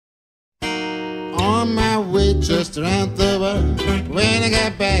on my way just around the world. When I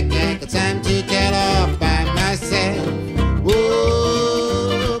got back, I got time to get off by myself.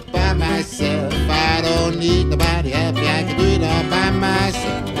 Whoa, by myself. I don't need nobody happy, I can do it all by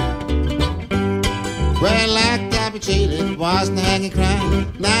myself. Well, locked up and chilling, wasn't hanging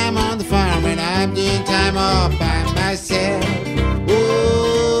crying. Now I'm on the farm and I'm doing time all by myself.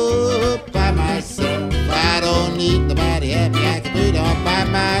 Oh, by myself. I don't need nobody happy, I can do it all by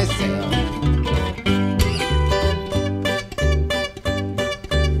myself.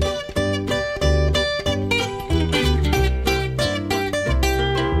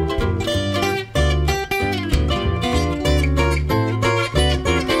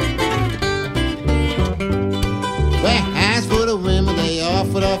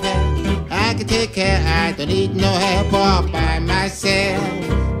 I can take care, I don't need no help all by myself.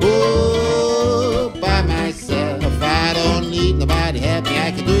 Oh, by myself. I don't need nobody happy,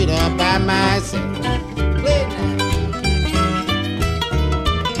 I can do it all by myself. Play it now.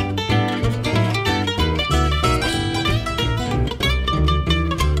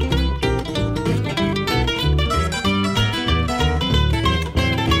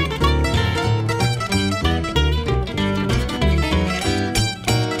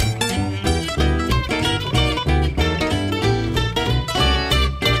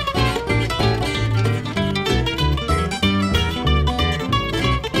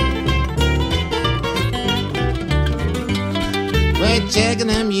 Checking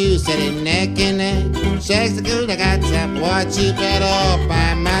them, you sitting neck and neck. Shakes the good, I got time. Watch you better all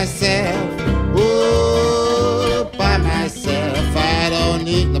by myself. Oh, by myself. I don't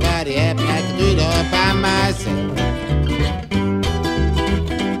need nobody happy, I can do it all by myself.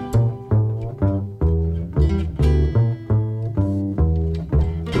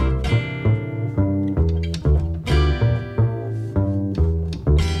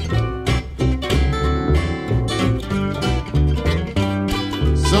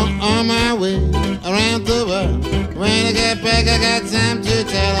 Around the world. When I get back, I got time to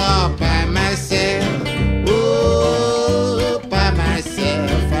tell all by myself. Oh, by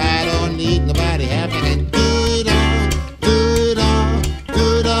myself. I don't need nobody happy, I can do it all, do it all,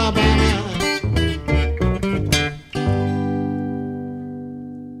 do it all by myself.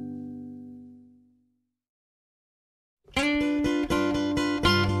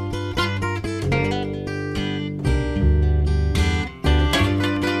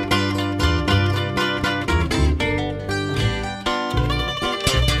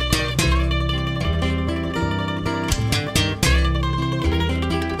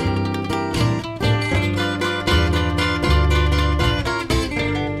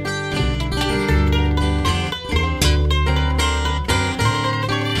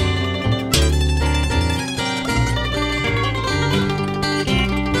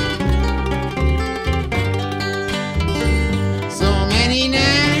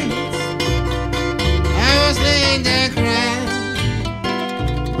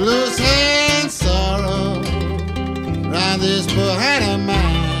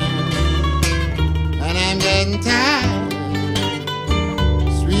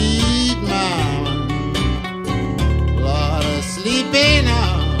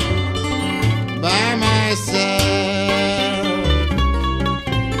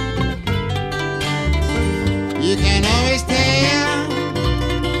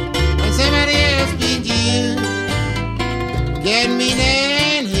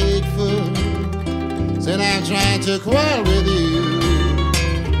 To quarrel with you,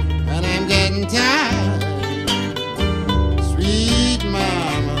 and I'm getting tired, sweet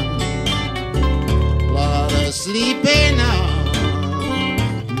mama. Lord, I'm sleeping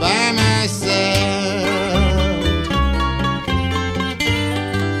on by myself.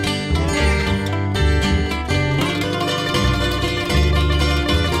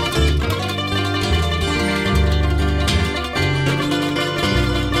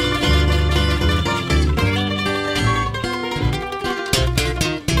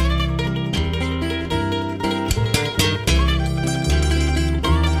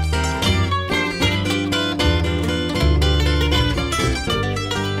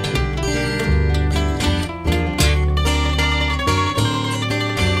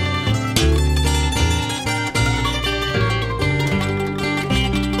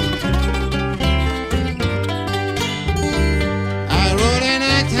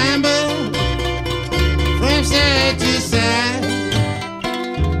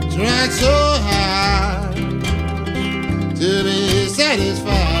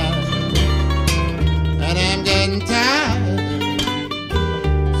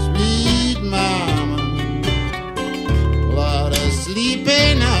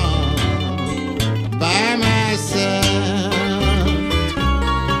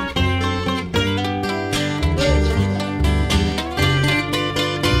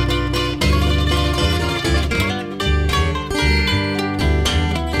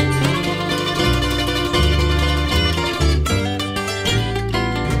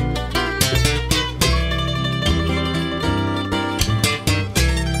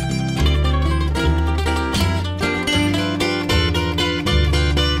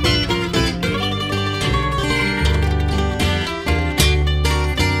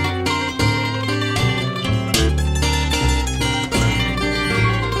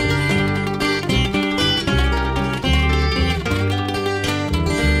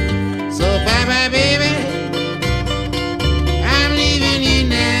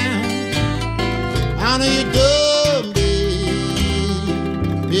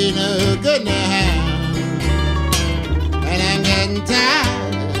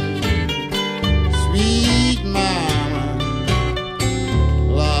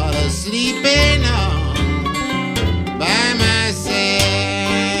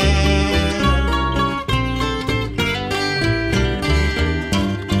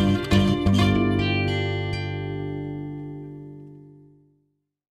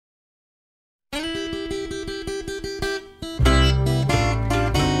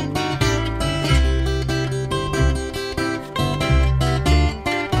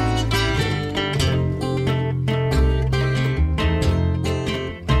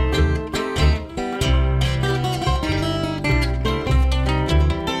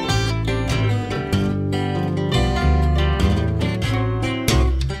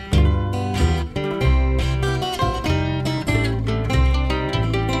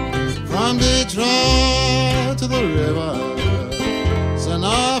 Detroit to the river, it's an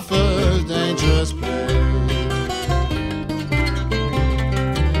awful dangerous place.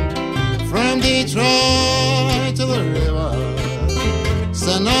 From Detroit to the river, it's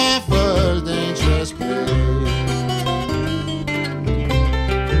an awful dangerous place.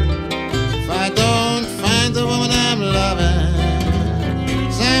 If I don't find the woman I'm loving,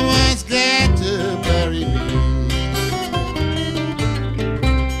 someone's got to bury me.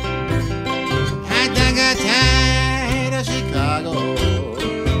 Tired of Chicago,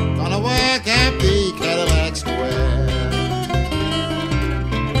 gonna work at the Cadillac Square.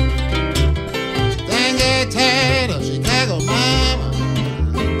 Dang it, tired of Chicago, mama,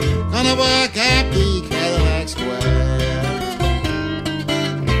 gonna work at the Cadillac Square.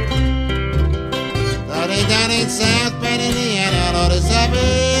 Starting down in South Bend, Indiana, all this up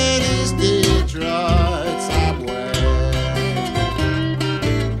in East Detroit subway.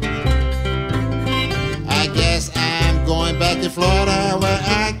 Going back to Florida where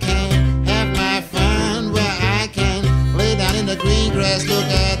I can have my fun, where I can lay down in the green grass, look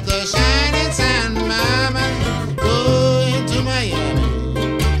at the shining sun, mama. Going to Miami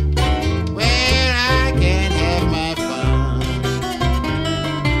where I can have my fun,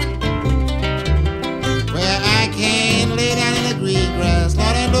 where I can lay down in the green grass,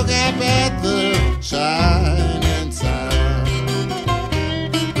 Lord, and look up at the shining sun.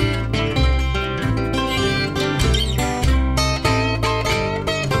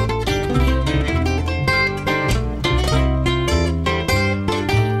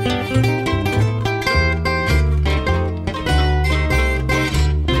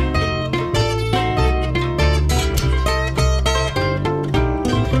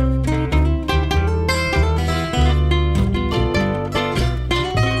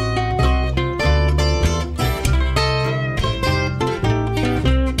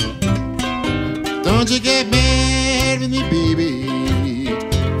 Don't you get mad with me, baby,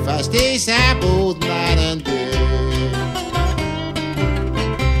 if I stay sad both night and day.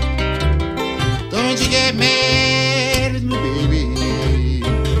 Don't you get mad with me, baby,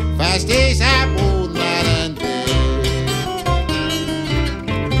 if I stay sad both night and day.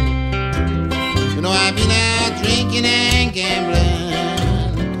 You know I've been out drinking and gambling,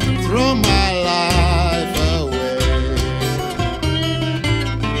 throw my life away.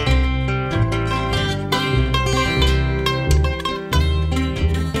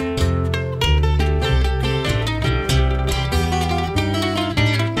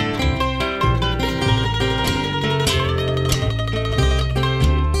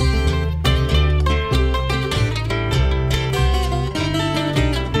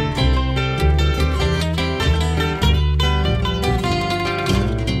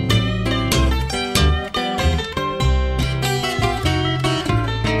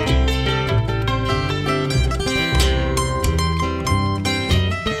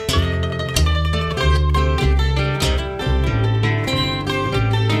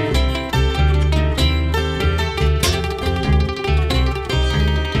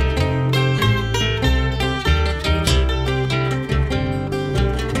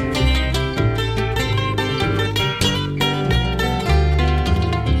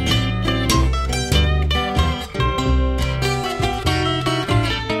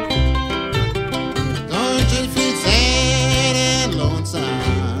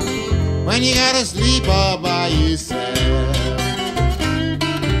 When you gotta sleep all by yourself,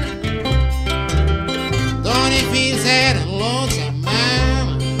 don't it feel sad and lonesome,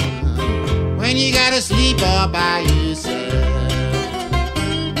 mama, when you gotta sleep all by yourself?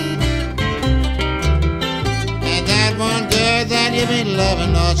 And that one girl that you've been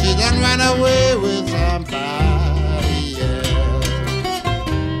loving, Lord, she done run away with somebody else.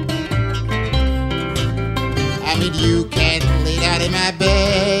 I mean, you can't lay down in my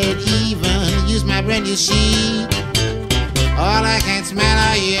bed, even use my brand new sheet. All I can smell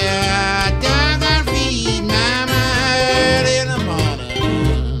are your doggone feet, mama, early in the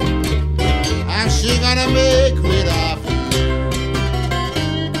morning. I'm sure gonna make rid of you.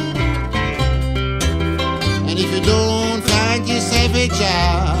 And if you don't find yourself a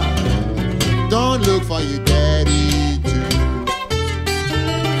job, don't look for your daddy too.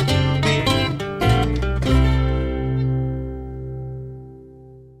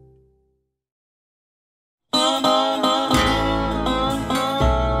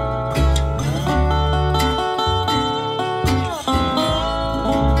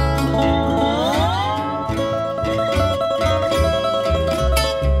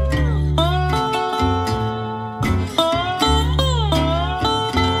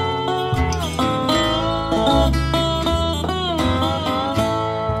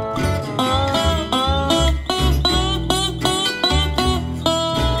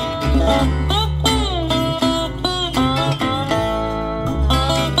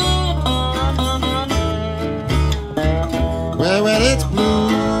 it's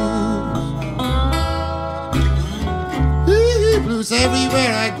blues. Blues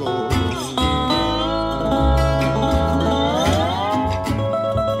everywhere I go.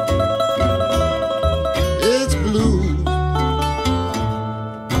 It's blues.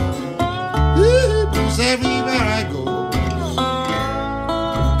 Blues everywhere I go.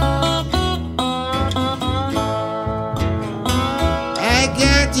 I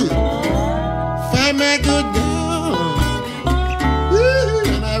got to find my good girl,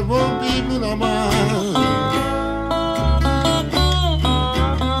 and I won't be blue no more.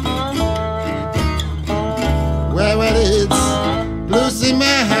 Well, it's blues in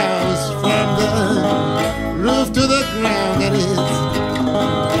my house from the roof to the ground, and it's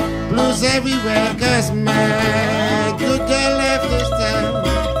blues everywhere, 'cause my good girl left this town,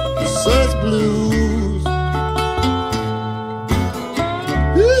 so it's blues.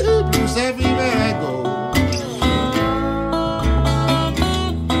 Blues everywhere I go.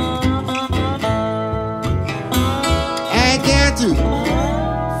 I got to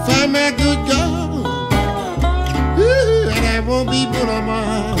find my good girl, and I won't be blue no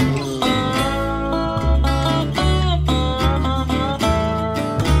more.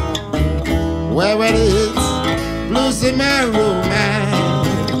 Well, it's blues in my room. I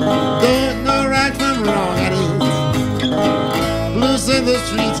don't know right from wrong. And it's blues in the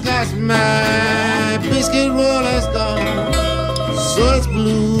streets, 'cause my biscuit roller's gone, so it's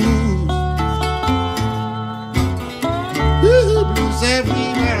blues. Blues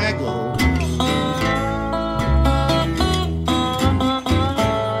everywhere I go.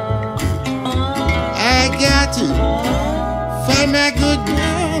 I got to find my good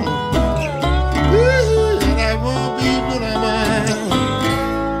girl, and I won't be blue no more.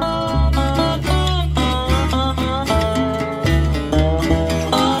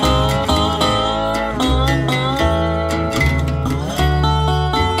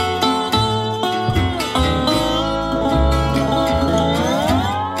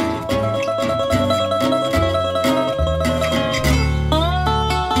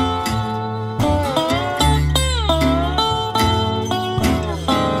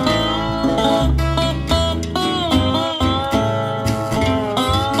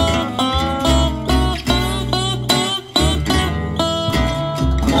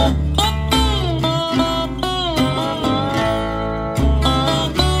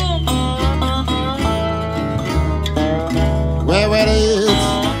 Well, it's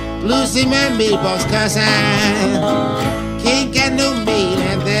blues in my mailbox, 'cause I can't get no mail,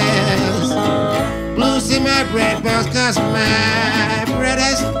 and there's blues in my bread box, 'cause my bread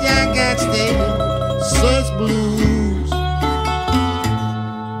has done got stale, so it's blues.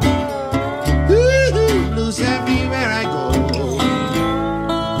 Blues everywhere I go.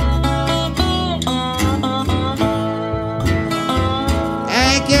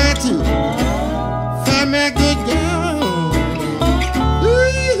 I got to find my good girl,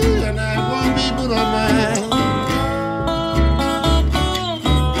 and I won't be blue no more.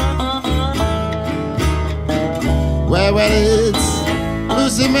 Well, it's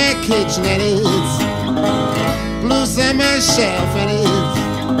blues in my kitchen, and it's blues on my shelf, and it's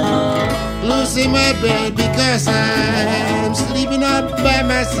blues in my bed, because I'm sleeping up by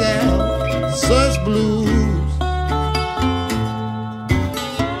myself, so it's blues.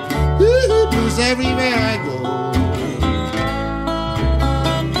 Blues everywhere I go.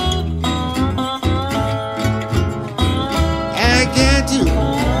 I got to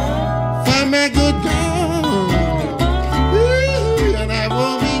find my good girl, and I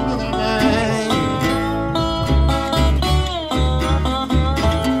won't be blue no more.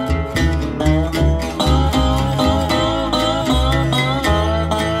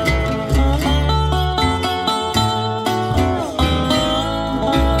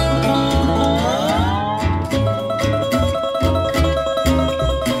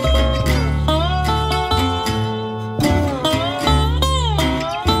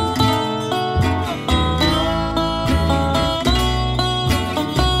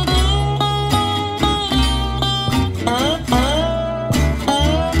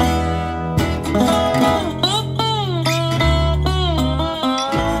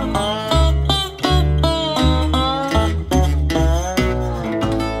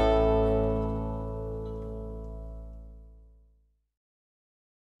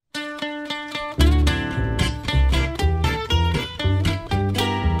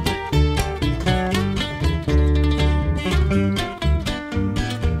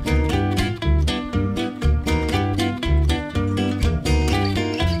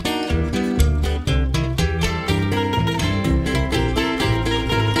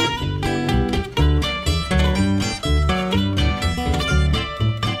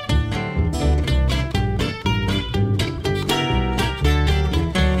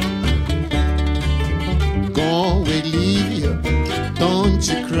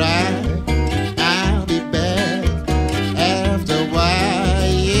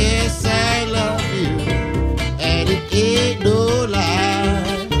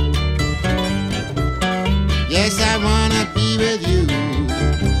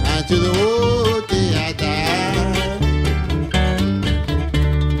 until the old day I die.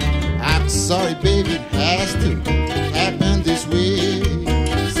 I'm sorry, baby, it has to happen this way.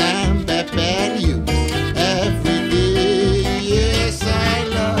 Some bad news every day. Yes, I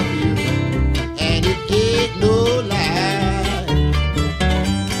love you, and it ain't no lie.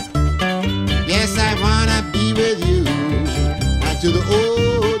 Yes, I wanna be with you until the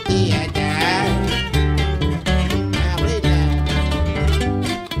old day I die.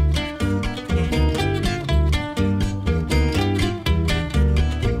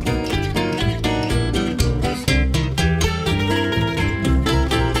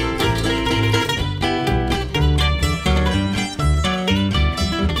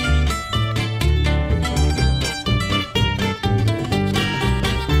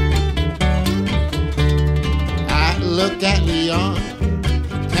 Look at Leon,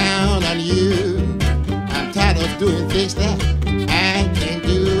 count on you. I'm tired of doing things that I can't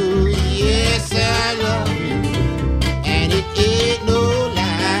do. Yes, I love you, and it ain't no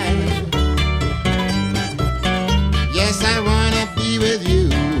lie. Yes, I wanna be with you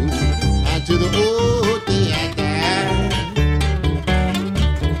until the old day I die.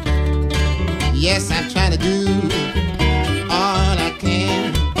 Yes, I'm trying to do all I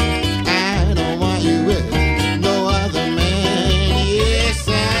can. I don't want you with no other man. Yes,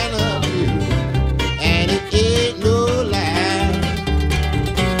 I love you, and it ain't no lie.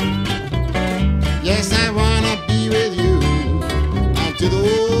 Yes, I wanna be with you until the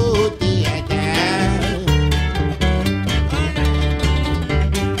old day I die.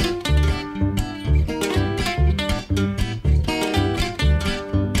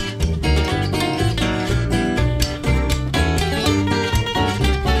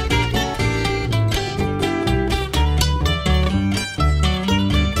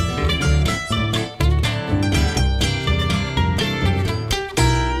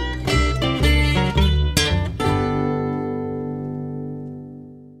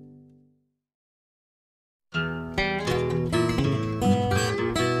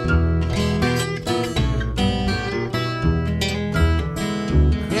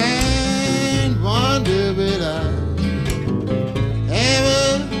 Grand wonder will I ever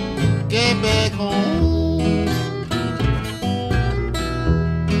get back home.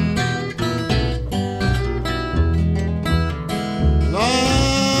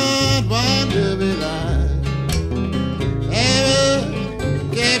 Lord, wonder will I ever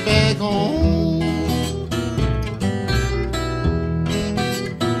get back home.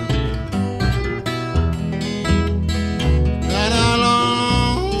 And how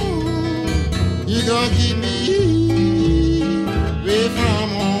long you gonna keep me away from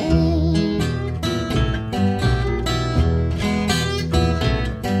home?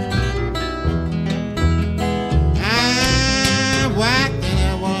 I walk and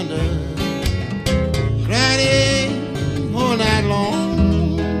I wonder, crying all night long.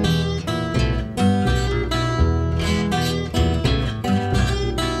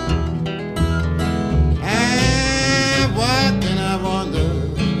 I walk and I wonder,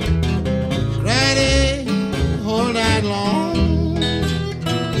 crying all night long.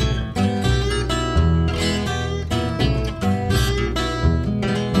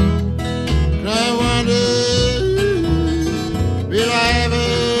 I wonder, will I ever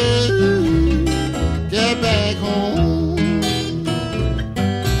get back home?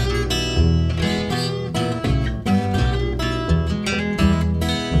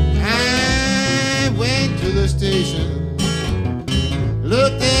 I went to the station,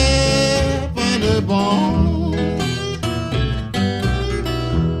 looked up on the barn.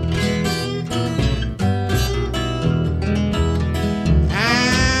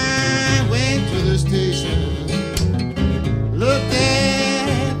 I went to the station, looked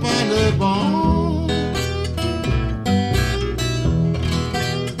up on the barn.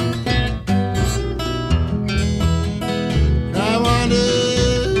 I wonder,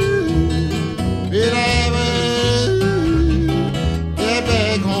 will I ever get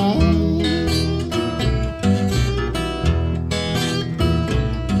back home?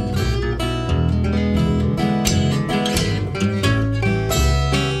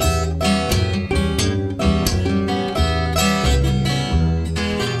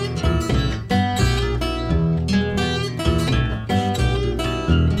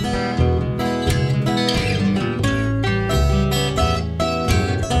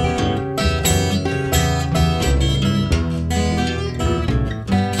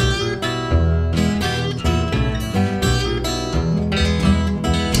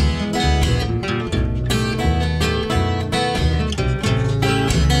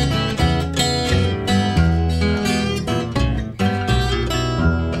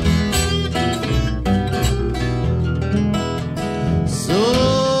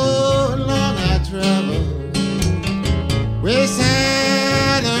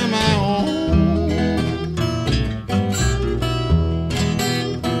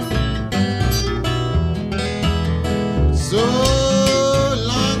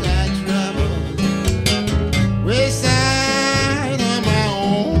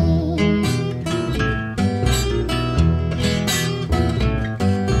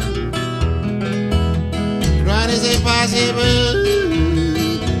 say,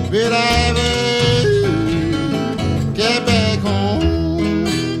 will I ever get back home?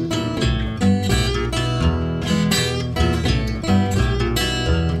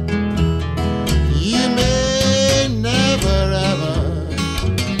 You may never ever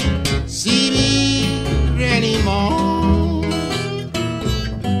see me anymore.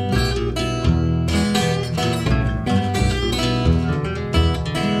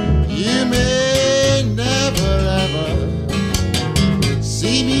 You may never ever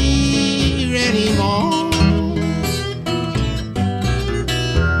see me anymore.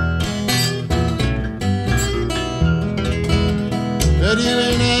 But you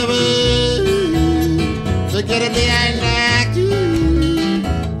will never forget a day I liked you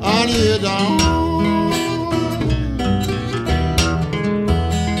on your dawn.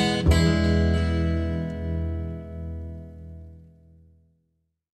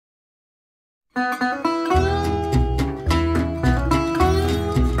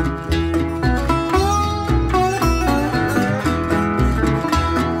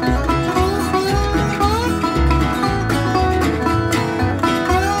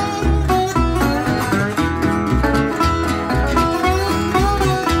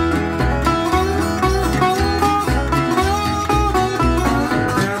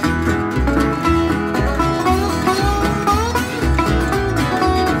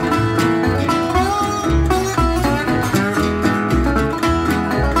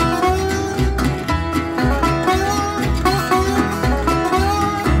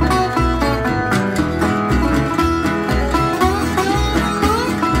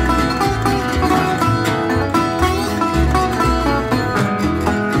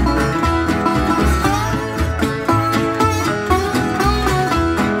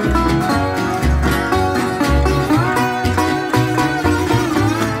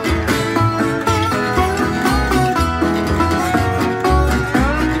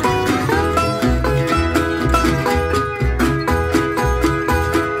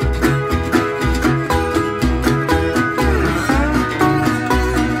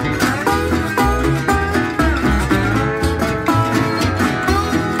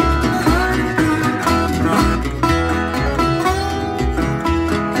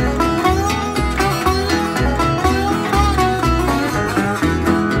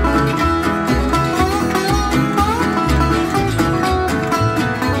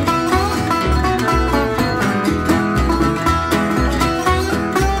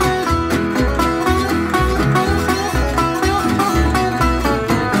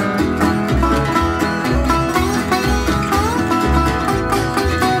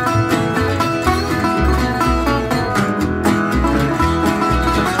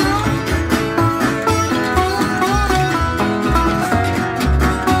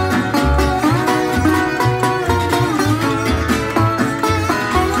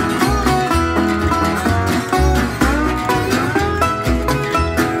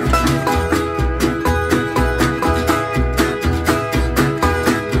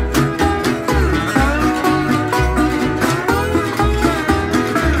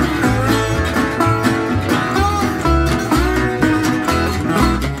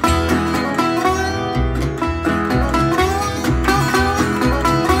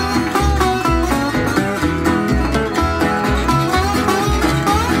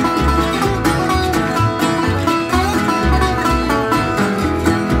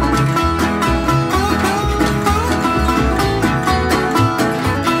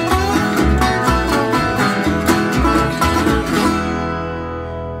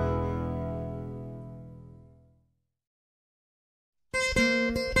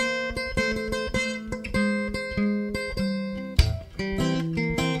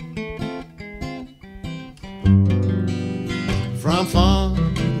 From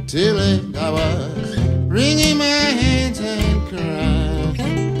fun till late I was wringing my hands and crying.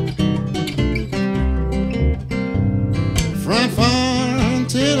 From fun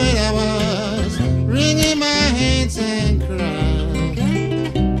till late I was wringing my hands and crying.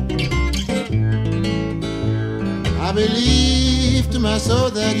 I believe to my soul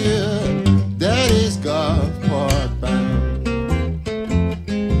that your daddy's Gulfport bound.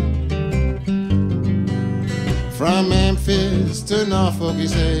 From Memphis to Norfolk, you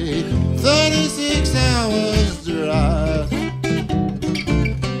say 36 hours drive.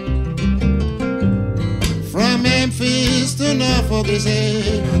 From Memphis to Norfolk, you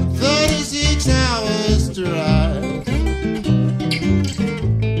say 36 hours drive.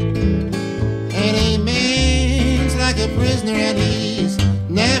 And a man's like a prisoner and he's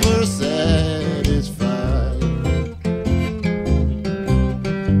never satisfied.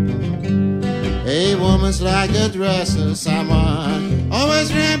 A woman woman's like a dress of someone,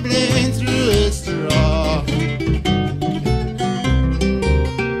 always rambling through its straw.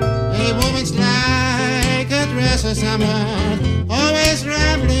 A woman's like a dress of someone, always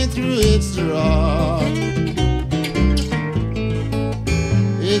rambling through its straw.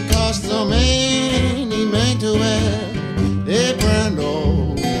 It costs so many men to wear a brand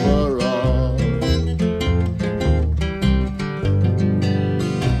overall.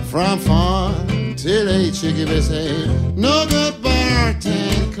 From fun till a chicky will say, no good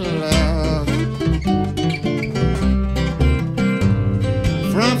bartend club.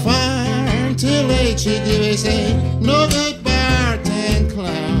 From fun till a chicky will say, no good bartend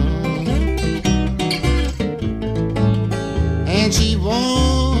club. And she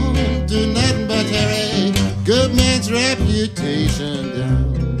won't do nothing but tear a good man's reputation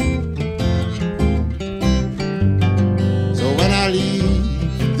down. So when I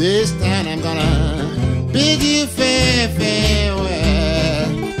leave this town, I'm gonna bid you farewell.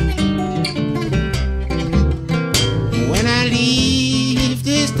 When I leave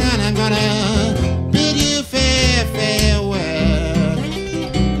this town, I'm gonna bid you farewell.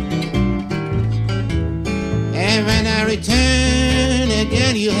 And when I return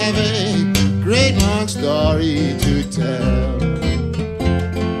again, you have a great long story to tell.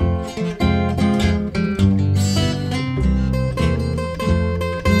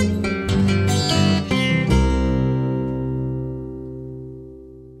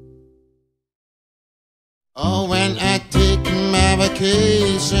 Oh, when I take my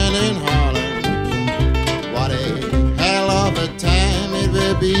vacation in Harlem, what a hell of a time it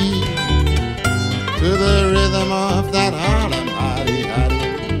will be, to the rhythm of that Harlem hottie hottie.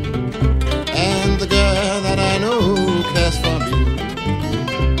 And the girl that I know cares for me,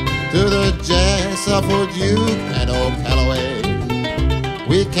 to the jazz of old Duke and old Calloway.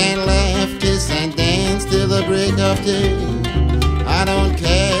 We can laugh, kiss and dance till the break of day. I don't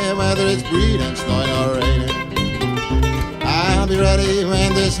care whether it's breezing, snowing or raining. I'll be ready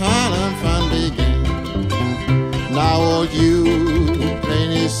when this Harlem fun begins. Now old you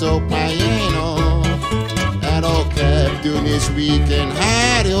playing his soul piano, and old Cap doing his weekend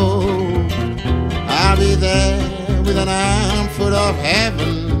hidey-o. I'll be there with an armful of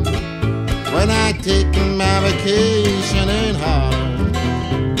heaven when I take my vacation in Harlem.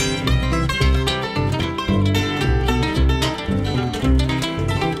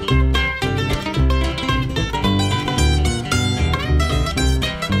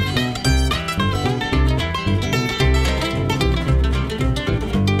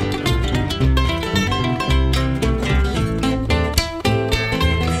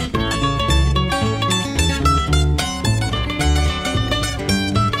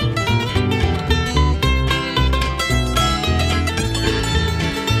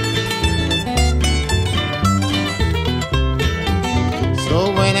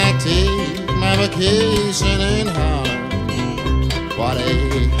 Vacation in Harlem, what a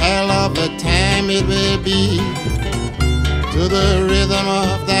hell of a time it will be, to the rhythm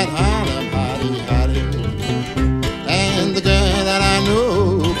of that Harlem hottie hottie. And the girl that I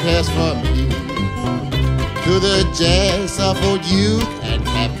know cares for me, to the jazz of old Duke and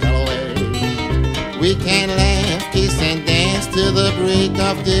Cap Calloway. We can laugh, kiss and dance till the break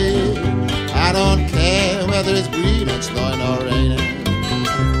of day. I don't care whether it's breezing, snowing or raining.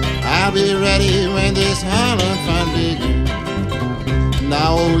 I'll be ready when this Harlem fun begins.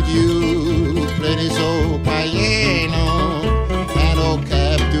 Now old you play this old piano, and old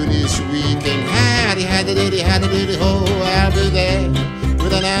Cap do this weekend hidey hidey diddy hidey diddy ho. I'll be there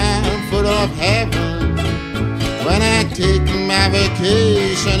with an armful of heaven when I take my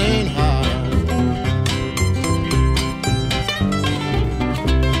vacation in Harlem.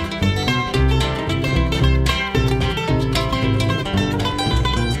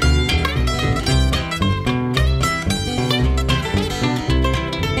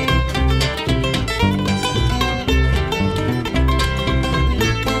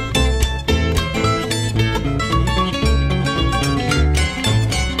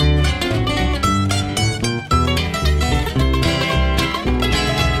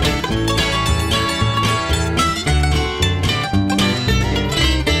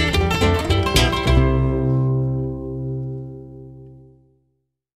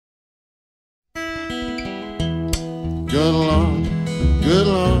 Good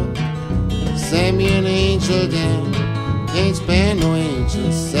Lord, send me an angel down. Can't spare no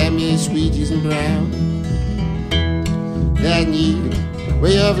angels, send me sweeties and brown. That new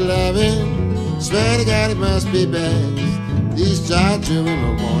way of loving, swear to God it must be best. These Georgia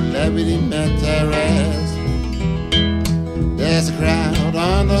women won't let me in my terrace. There's a crowd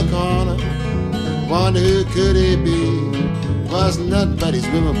on the corner Wonder who could it be? Was nothing but his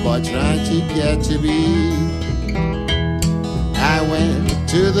women boy trying to get to be. I went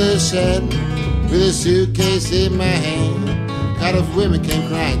to the shed with a suitcase in my hand. Crowd of women came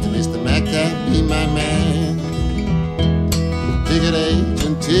crying to Mr. Mac, that be my man. Ticket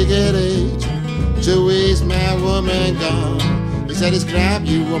agent, Joey's my woman gone. He said, describe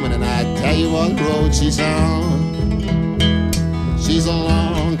you woman and I tell you what road she's on. She's a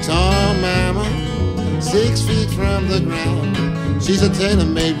long, tall mama, 6 feet from the ground. She's a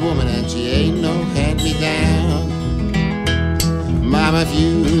tailor-made woman and she ain't no hand-me-down. Mama, if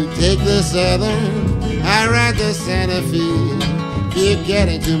you take the Southern, I ride the Santa Fe. If you get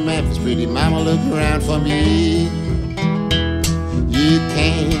into Memphis, pretty mama, look around for me. You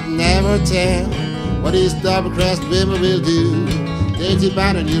can't never tell what these double-crossed women will do. They'll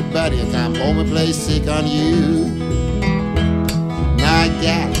bite on your body and come home and play sick on you. Now I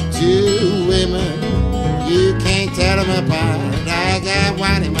got 2 women, you can't tell them apart. I got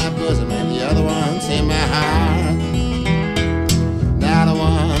one in my bosom and the other one's in my heart. Now the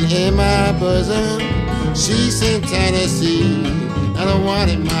one in my bosom, she's in Tennessee. Now the one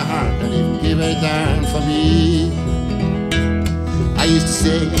in my heart don't even give a darn for me. I used to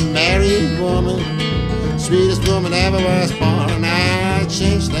say a married woman, sweetest woman ever was born. I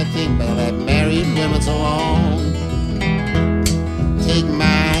changed that thing, but I've married women so long. Take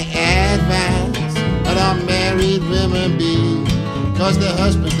my advice, let all married women be, 'cause the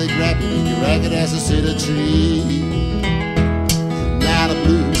husbands they grab you, leave you ragged as a cedar tree. Now the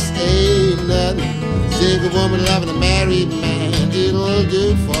blues ain't nothing, single woman loving a married man. It'll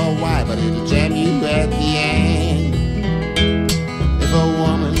do for a while, but it'll jam you at the end. If a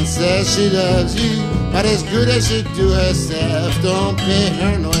woman says she loves you, but as good as she do herself, don't pay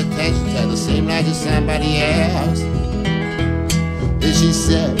her no attention, tell the same lie to somebody else. If she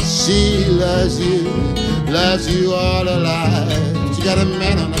says she loves you all her life, she got a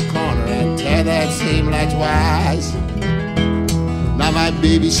man on the corner and tell that same lie twice. Now my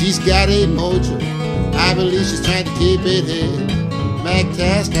baby, she's got a mojo, I believe she's trying to keep it hid. Mac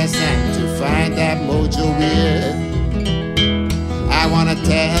task got something to find that mojo with. I wanna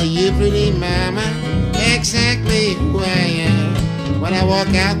tell you, pretty mama, exactly who I am. When I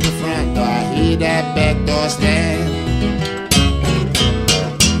walk out the front door, I hear that back door stand.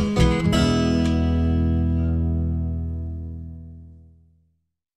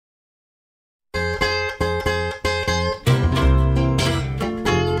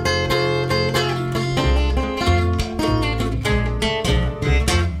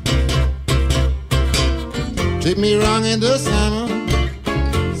 Treat me wrong in the summer,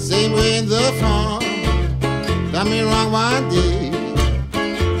 same way in the fall. Got me wrong one day,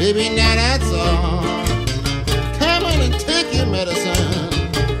 baby, now that's all. Come on and take your medicine,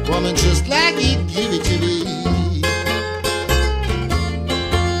 woman, just like you give it to me.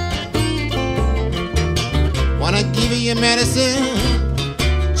 Wanna give you your medicine,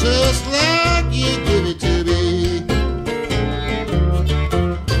 just like you give it to me.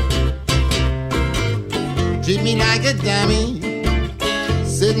 Treat me like a dummy,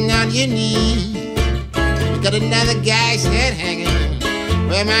 sitting on your knee. You got another guy's head hanging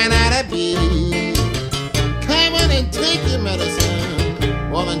where mine ought to be. Come on and take your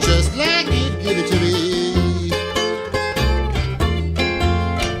medicine, woman, just like you give it to me.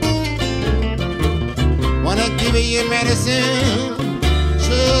 Wanna give you your medicine,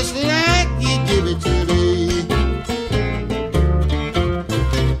 just like you give it to me.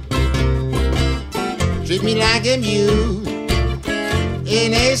 Treat me like a mule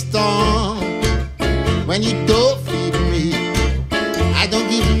in a storm. When you don't feed me, I don't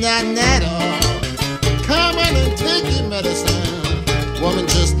give you nothing at all. Come on and take your medicine, woman,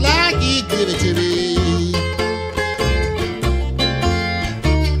 just like you give it to me.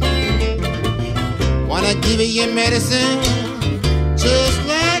 Wanna give you your medicine, just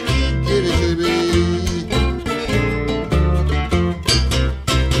like you give it to me.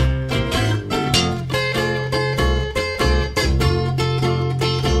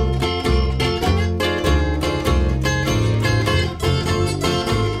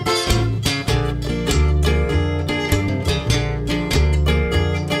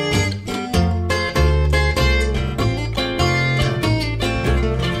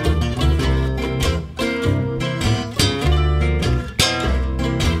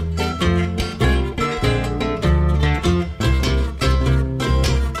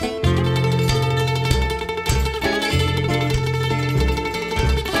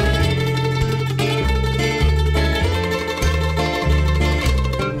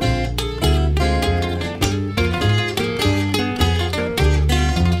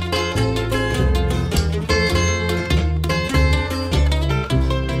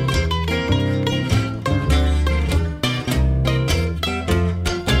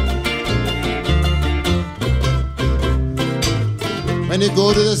 when you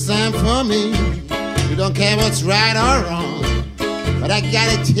go to the sign for me. You don't care what's right or wrong, but I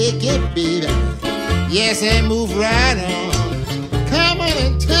gotta take it, baby. Yes, and move right on. Come on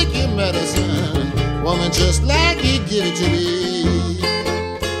and take your medicine, woman, just like you give it to me.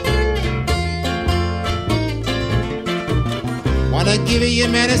 Wanna give you your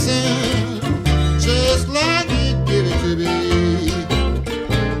medicine, just like you give it to me.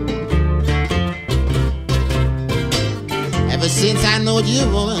 Ever since I know you,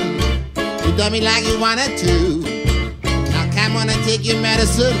 woman, you done me like you wanted to. Now come on and take your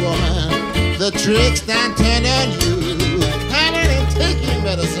medicine, woman. The trick's done turned on you. Come on and take your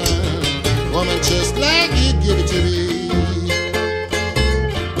medicine, woman, just like you give it to me.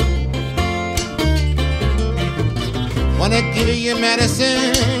 Wanna give you your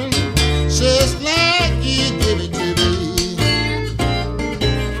medicine, just like you give it to me.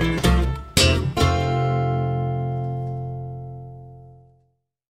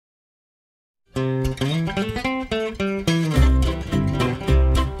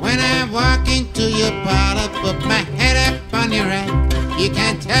 When I walk into your parlor, put my head up on your rack. You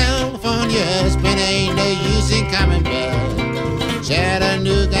can telephone your husband, ain't no use in coming back.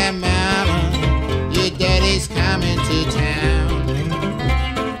 Chattanooga Mama, your daddy's coming to town.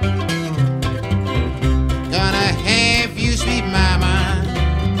 Gonna have you, sweet mama,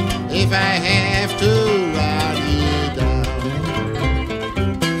 if I have to ride you down.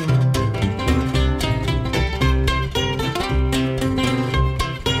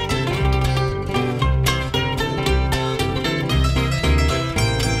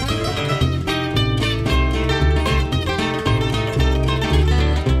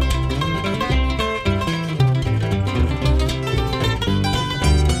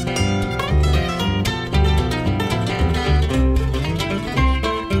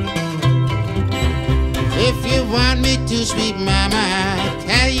 If you want me to, sweet mama, I'll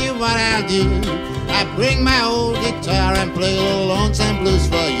tell you what I'll do. I bring my old guitar and play a little lonesome blues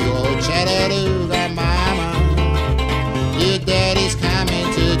for you, old Chattanooga mama. Your daddy's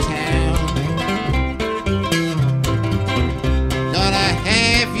coming to town. Gonna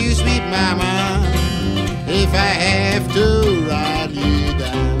have you, sweet mama, if I have to ride you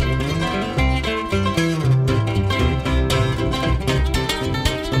down.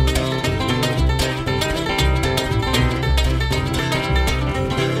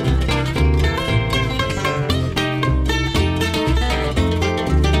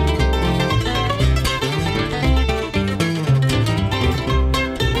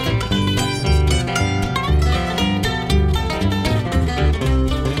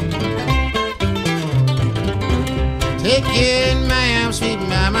 Take you in my arms, sweet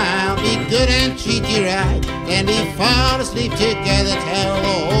mama, I'll be good and treat you right. And we fall asleep together, tell the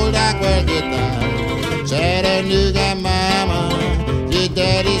whole dark world goodbye. Chattanooga mama, your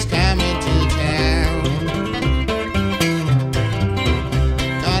daddy's coming to town.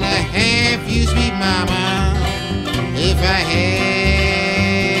 Gonna have you, sweet mama, if I have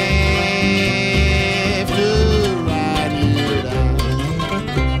to ride you down.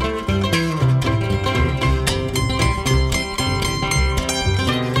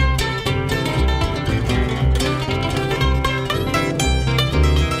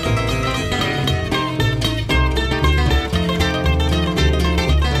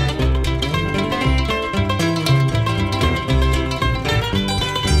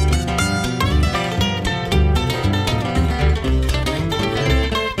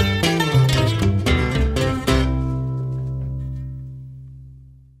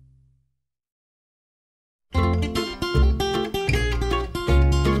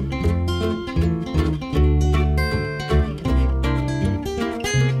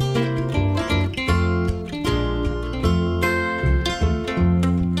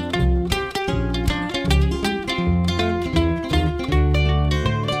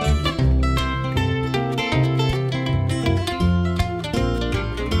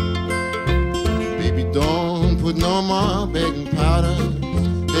 Put no more baking powder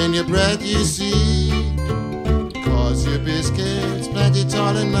in your bread, you see, 'cause your biscuits plenty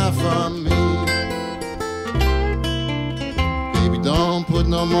tall enough for me. Baby, don't put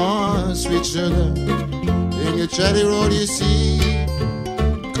no more sweet sugar in your cherry roll, you see,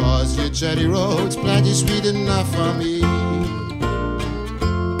 'cause your cherry roll's plenty sweet enough for me.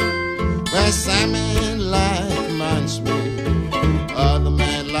 Well, some men like mincemeat, other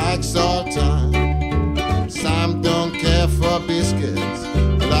men like sultan. Some don't care for biscuits,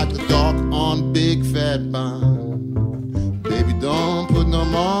 like the dog on big fat bun. Baby, don't put no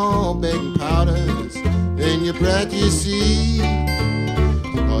more baking powders in your bread, you see,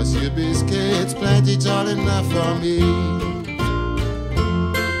 'cause your biscuits plenty tall enough for me.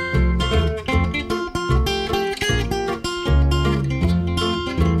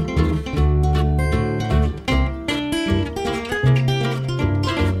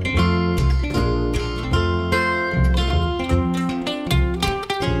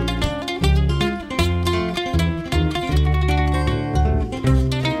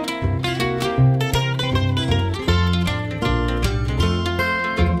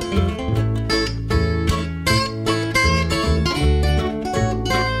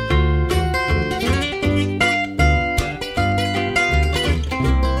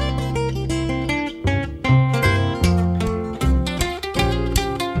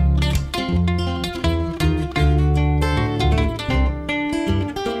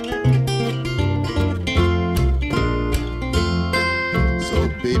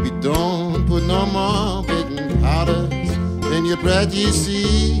 bread, you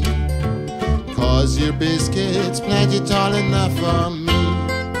see, 'cause your biscuits plenty tall enough for me.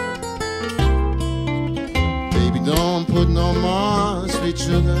 Baby, don't put no more sweet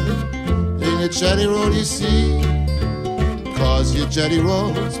sugar in your jelly roll, you see, 'cause your jelly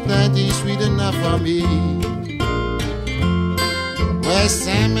roll's plenty sweet enough for me. Well,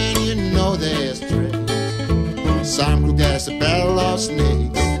 Sandman, you know there's tricks. Some who gas a barrel of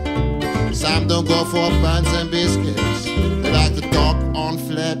snakes. Some don't go for buns and biscuits. They like to talk on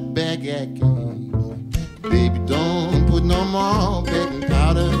flat baguette cakes. Baby, don't put no more baking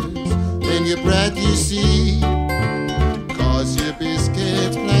powders in your bread, you see, 'cause your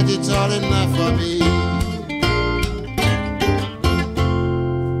biscuits plenty tall enough for me.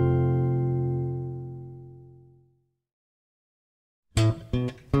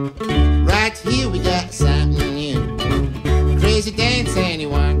 Right here we got something new, crazy dance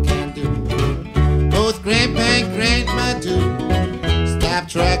anyone can do. Both Grandpa and Grandma do. Stop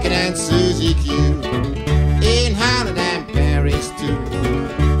trucking and Suzi Q. In Harlem and Paris too.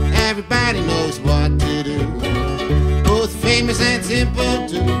 Everybody knows what to do. Both famous and simple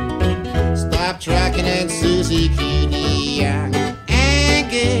too. Stop trucking and Suzi Q. The young and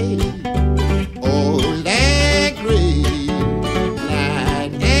gay, old and gray,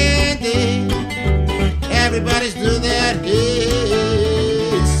 night and day. Everybody's doing that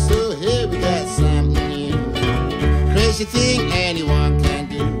here. So here we got something new, crazy thing anyone can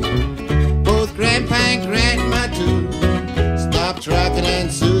do. Both Grandpa and Grandma too. Stop trucking and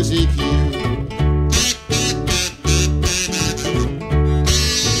Suzi Q.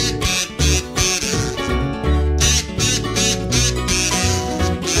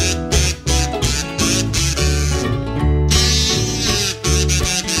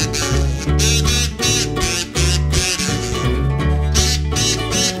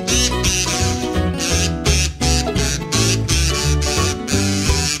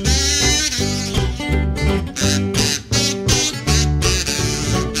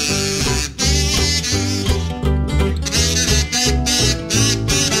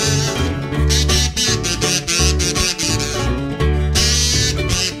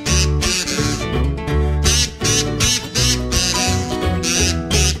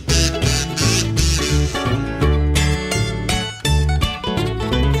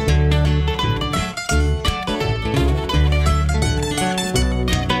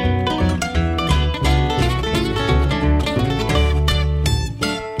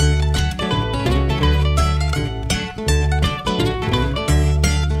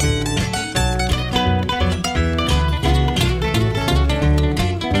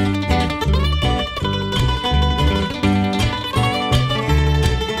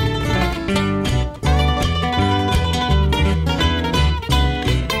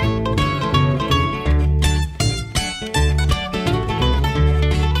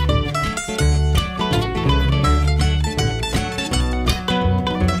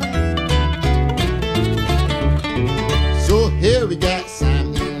 Here we got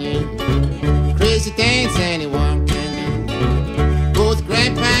something new, crazy things anyone can do. Both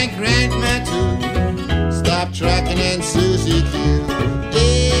Grandpa and Grandma too. Stop trucking and Suzi Q.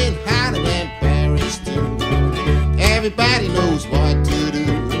 In Harlem and Paris too. Everybody knows what to do.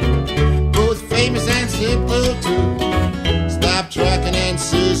 Both famous and simple too. Stop trucking and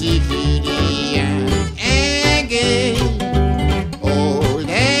Suzi Q. The young and gay, old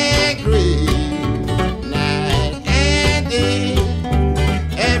and gray, night and day.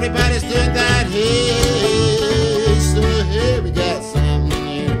 Everybody's doing that here. So here we got something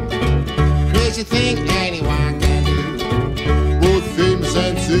new, crazy thing anyone can do. Both famous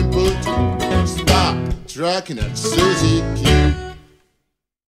and simple too. Stop trucking at Suzi Q.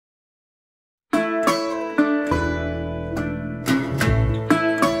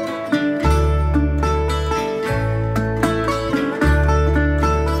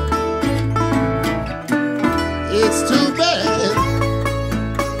 It's too bad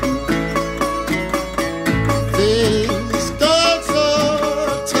things got so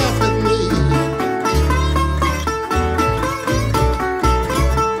tough with me.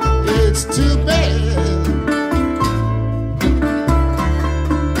 It's too bad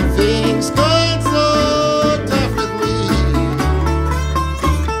things got so tough with me.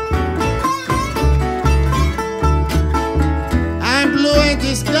 I'm blue and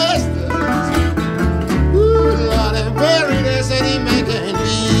disgusted. Lord, I'm worried as any man can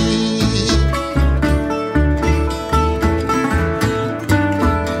be.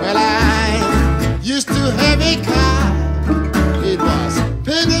 Well, I used to have a car. It was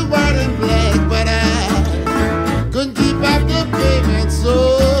painted white and black, but I couldn't keep up the payment, so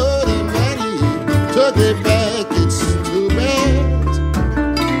the money took it back. It's too bad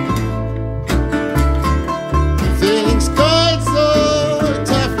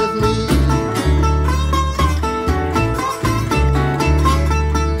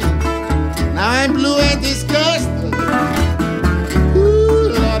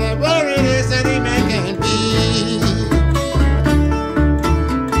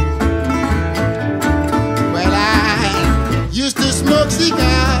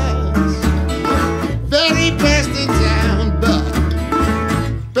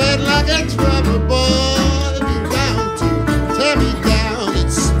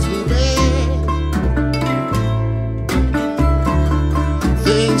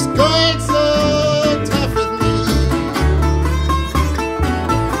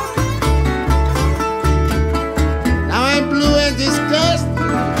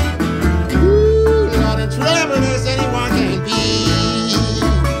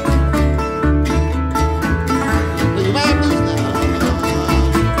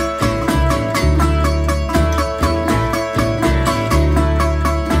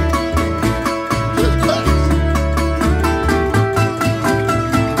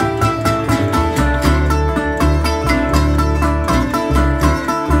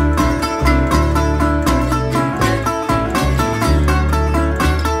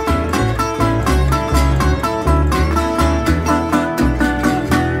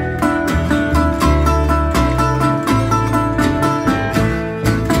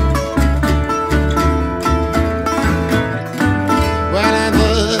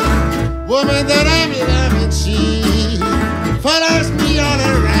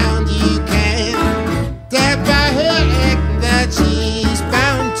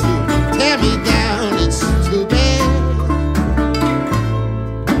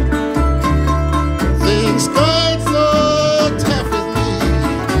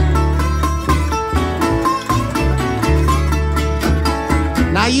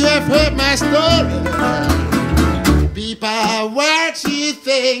you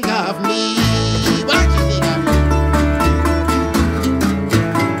think of me? What you think of me?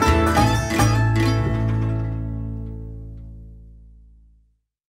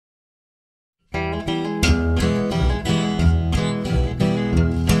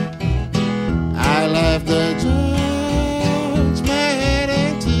 I left the judge mad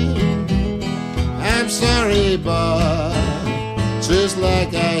and tears. I'm sorry, boy, just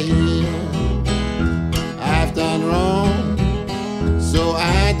like I hear. I've done wrong, so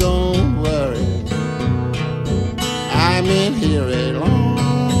I don't worry. I'm in here a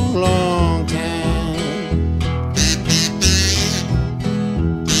long, long time.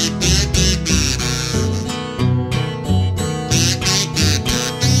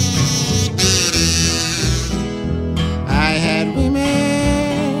 I had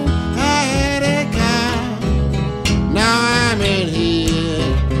women, I had a car. Now I'm in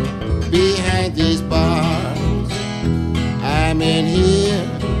here behind these bars. I'm in here,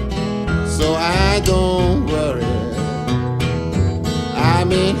 so I don't worry.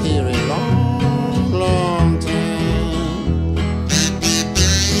 I'm in here a long, long time.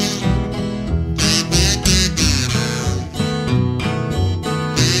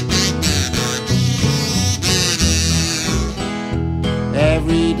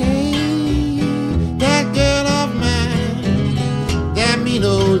 Every day, that girl of mine, that mean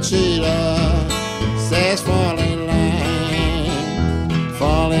old cheater, says fall in line,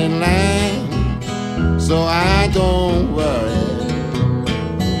 fall in line, so I don't worry.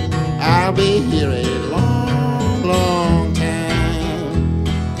 I'll be here a long, long time.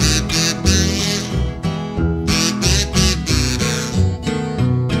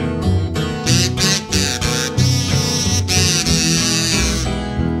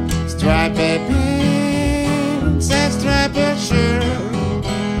 Striped pants and striped shirt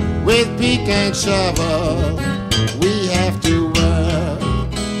with pick and shovel. We have to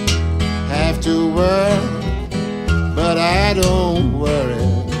work, but I don't worry.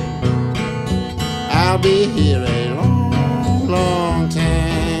 I'll be here a long, long time.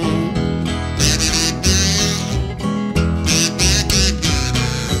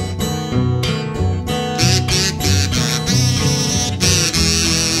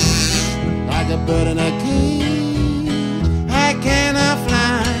 Like a bird in a cage, I cannot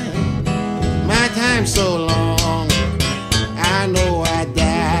fly. My time's so long, I know I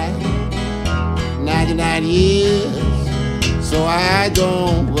died. 99 years, so I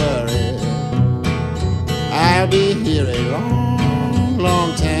don't worry. I'll be here a long